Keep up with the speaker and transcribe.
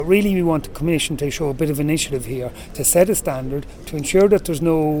Really, we want the Commission to show a bit of initiative here to set a standard, to ensure that there's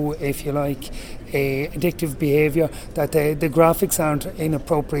no, if you like, addictive behaviour, that the graphics aren't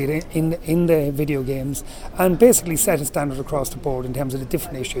inappropriate in the video games, and basically set a standard across the board in terms of the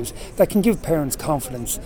different issues that can give parents confidence